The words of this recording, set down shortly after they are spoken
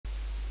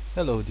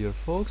Hello dear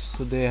folks,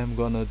 today I'm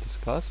gonna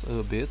discuss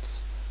a bit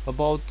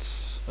about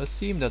a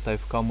theme that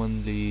I've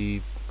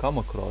commonly come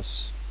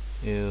across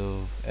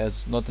as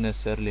not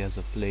necessarily as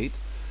a plate,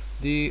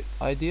 the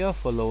idea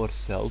of a lower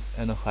self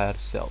and a higher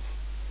self.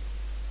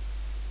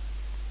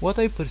 What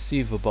I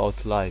perceive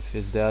about life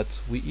is that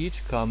we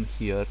each come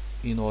here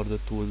in order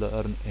to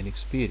learn and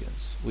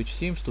experience, which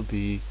seems to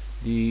be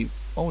the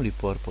only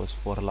purpose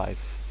for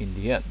life in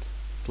the end,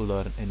 to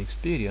learn and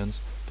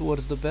experience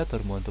towards the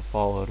betterment of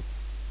our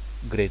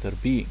greater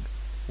being,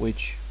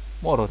 which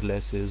more or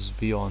less is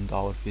beyond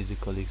our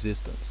physical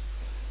existence.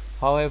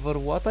 However,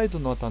 what I do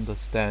not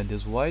understand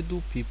is why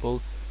do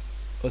people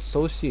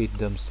associate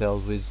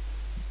themselves with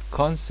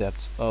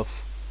concepts of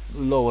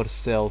lower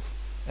self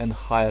and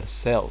higher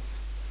self?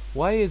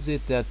 Why is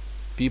it that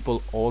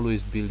people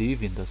always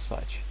believe in the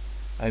such?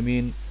 I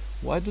mean,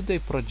 why do they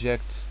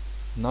project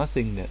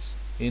nothingness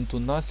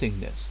into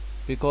nothingness?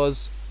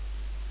 Because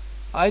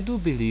I do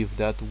believe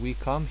that we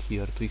come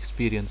here to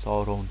experience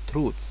our own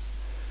truths.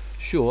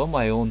 Sure,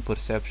 my own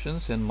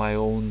perceptions and my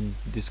own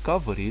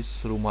discoveries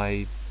through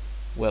my,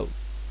 well,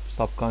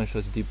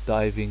 subconscious deep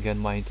diving and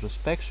my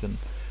introspection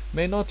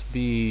may not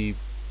be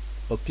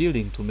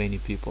appealing to many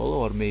people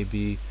or may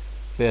be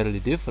fairly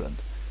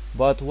different.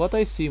 But what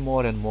I see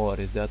more and more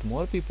is that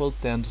more people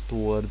tend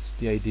towards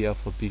the idea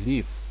of a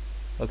belief,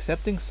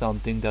 accepting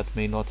something that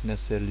may not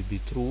necessarily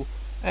be true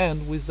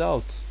and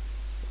without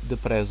the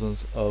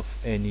presence of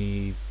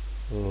any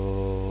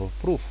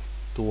proof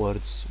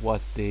towards what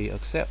they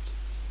accept.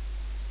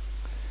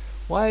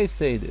 Why I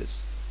say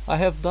this? I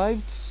have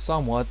dived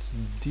somewhat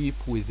deep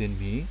within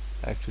me,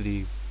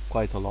 actually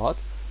quite a lot,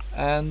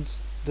 and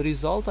the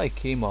result I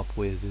came up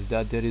with is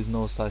that there is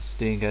no such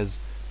thing as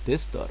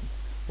this term.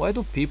 Why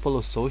do people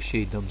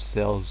associate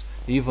themselves,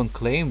 even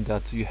claim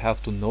that you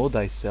have to know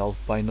thyself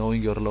by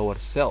knowing your lower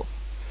self?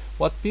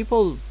 What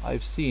people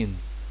I've seen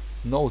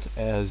note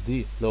as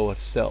the lower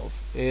self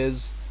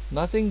is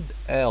nothing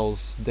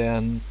else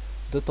than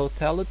the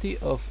totality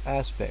of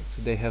aspects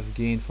they have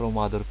gained from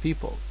other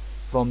people,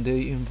 from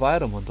the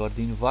environment or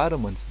the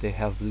environments they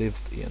have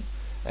lived in,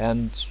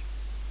 and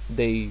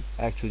they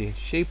actually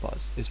shape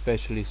us,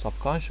 especially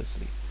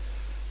subconsciously.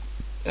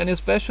 And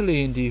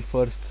especially in the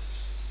first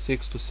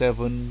 6 to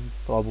 7,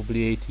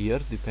 probably 8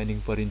 years,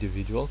 depending per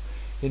individual,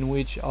 in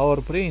which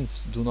our brains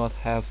do not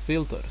have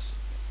filters,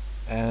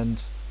 and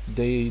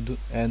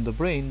and the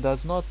brain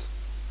does not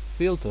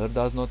filter,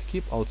 does not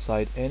keep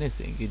outside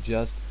anything. It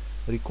just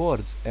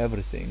records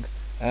everything,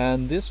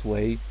 and this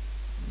way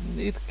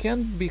it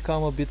can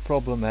become a bit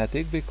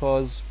problematic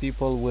because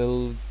people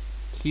will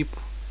keep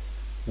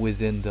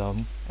within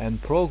them and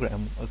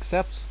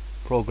accept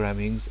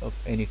programmings of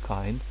any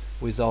kind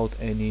without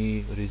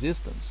any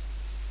resistance.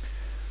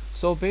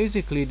 So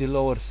basically the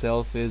lower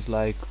self is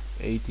like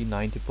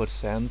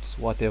 80-90%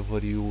 whatever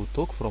you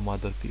took from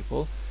other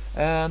people,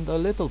 and a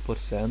little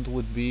percent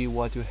would be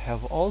what you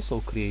have also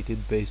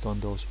created based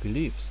on those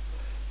beliefs.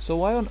 So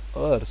why on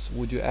earth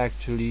would you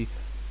actually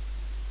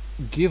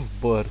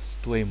give birth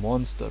to a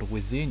monster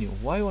within you?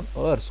 Why on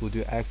earth would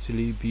you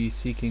actually be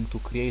seeking to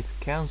create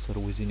cancer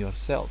within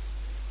yourself?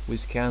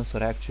 With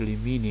cancer actually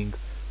meaning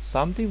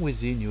something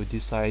within you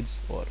decides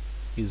or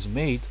is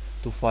made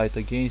to fight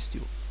against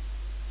you.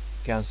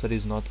 Cancer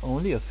is not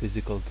only a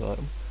physical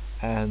term,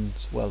 and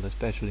well,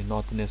 especially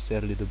not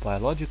necessarily the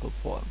biological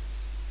form.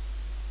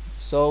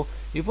 So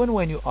even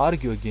when you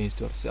argue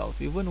against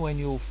yourself, even when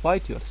you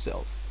fight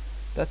yourself,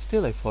 that's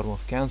still a form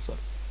of cancer.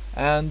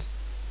 And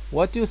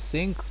what you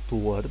think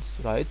towards,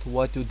 right,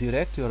 what you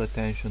direct your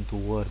attention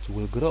towards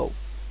will grow.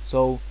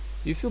 So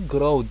if you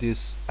grow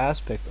this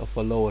aspect of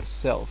a lower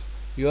self,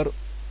 you're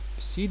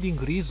seeding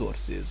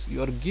resources,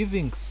 you're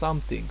giving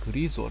something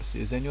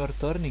resources, and you're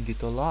turning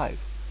it alive.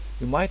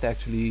 You might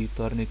actually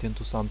turn it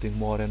into something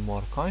more and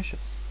more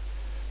conscious.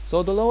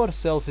 So the lower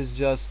self is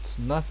just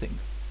nothing.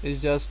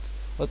 It's just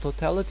a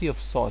totality of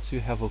thoughts you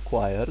have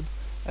acquired,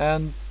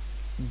 and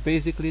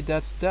basically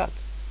that's that.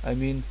 I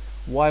mean,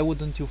 why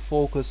wouldn't you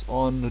focus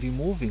on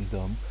removing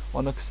them,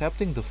 on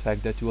accepting the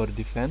fact that you are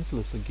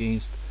defenseless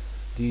against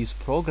these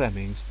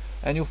programmings,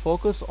 and you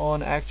focus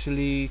on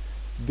actually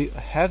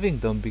having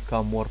them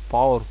become more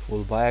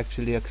powerful by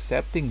actually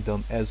accepting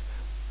them as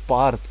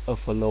part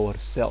of a lower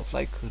self?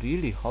 Like,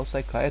 really, how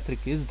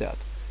psychiatric is that?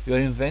 You're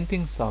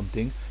inventing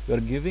something,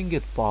 you're giving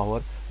it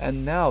power,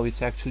 and now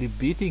it's actually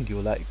beating you.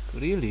 Like,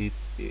 really,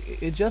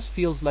 it just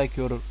feels like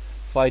you're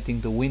fighting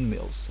the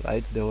windmills,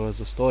 right? There was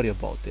a story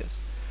about this.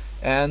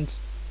 And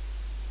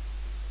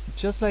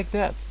just like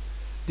that,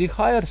 the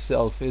higher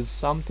self is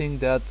something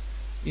that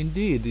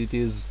indeed it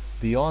is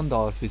beyond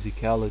our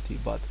physicality,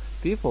 but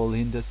people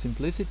in the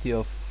simplicity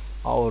of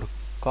our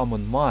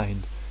common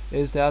mind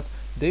is that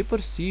they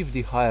perceive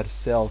the higher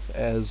self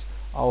as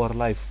our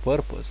life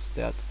purpose,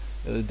 that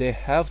they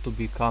have to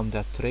become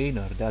that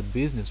trainer, that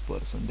business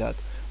person, that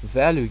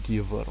value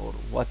giver, or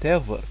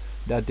whatever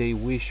that they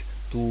wish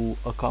to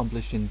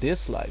accomplish in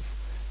this life.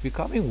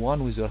 Becoming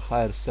one with your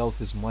higher self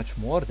is much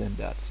more than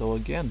that. So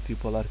again,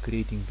 people are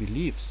creating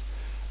beliefs,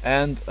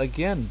 and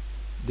again,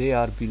 they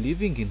are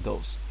believing in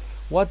those.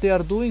 What they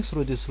are doing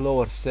through this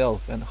lower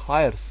self and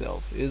higher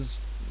self is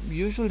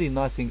usually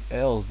nothing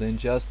else than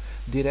just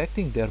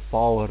directing their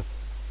power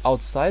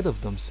outside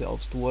of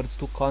themselves towards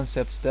two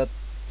concepts that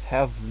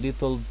have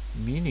little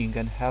meaning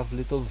and have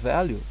little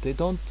value. They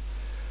don't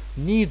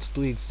need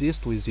to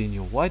exist within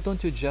you. Why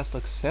don't you just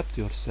accept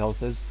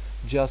yourself as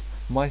just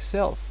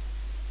myself?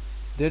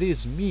 There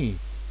is me.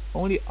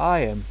 Only I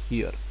am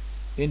here,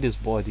 in this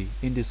body,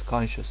 in this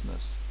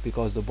consciousness,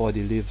 because the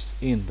body lives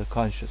in the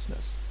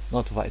consciousness,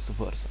 not vice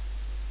versa.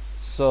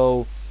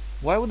 So,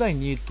 why would I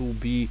need to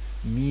be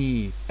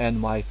me and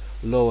my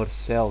lower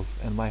self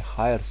and my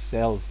higher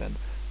self? And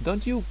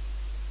don't you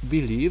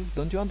believe,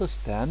 don't you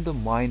understand the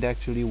mind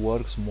actually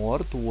works more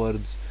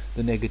towards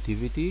the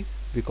negativity,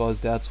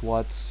 because that's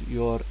what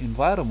your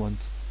environment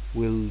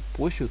will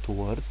push you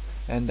towards,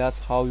 and that's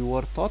how you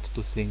were taught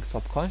to think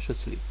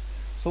subconsciously.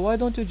 So why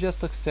don't you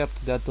just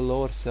accept that the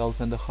lower self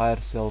and the higher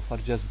self are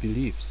just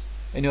beliefs,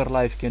 and your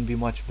life can be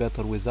much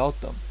better without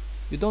them?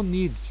 You don't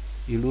need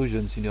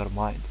illusions in your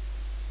mind,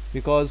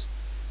 because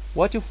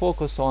what you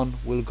focus on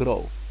will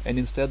grow, and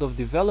instead of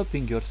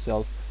developing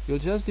yourself, you'll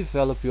just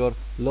develop your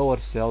lower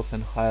self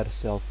and higher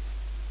self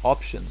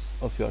options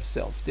of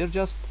yourself. They're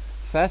just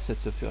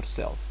facets of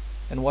yourself,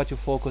 and what you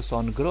focus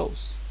on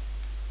grows.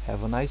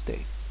 Have a nice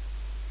day.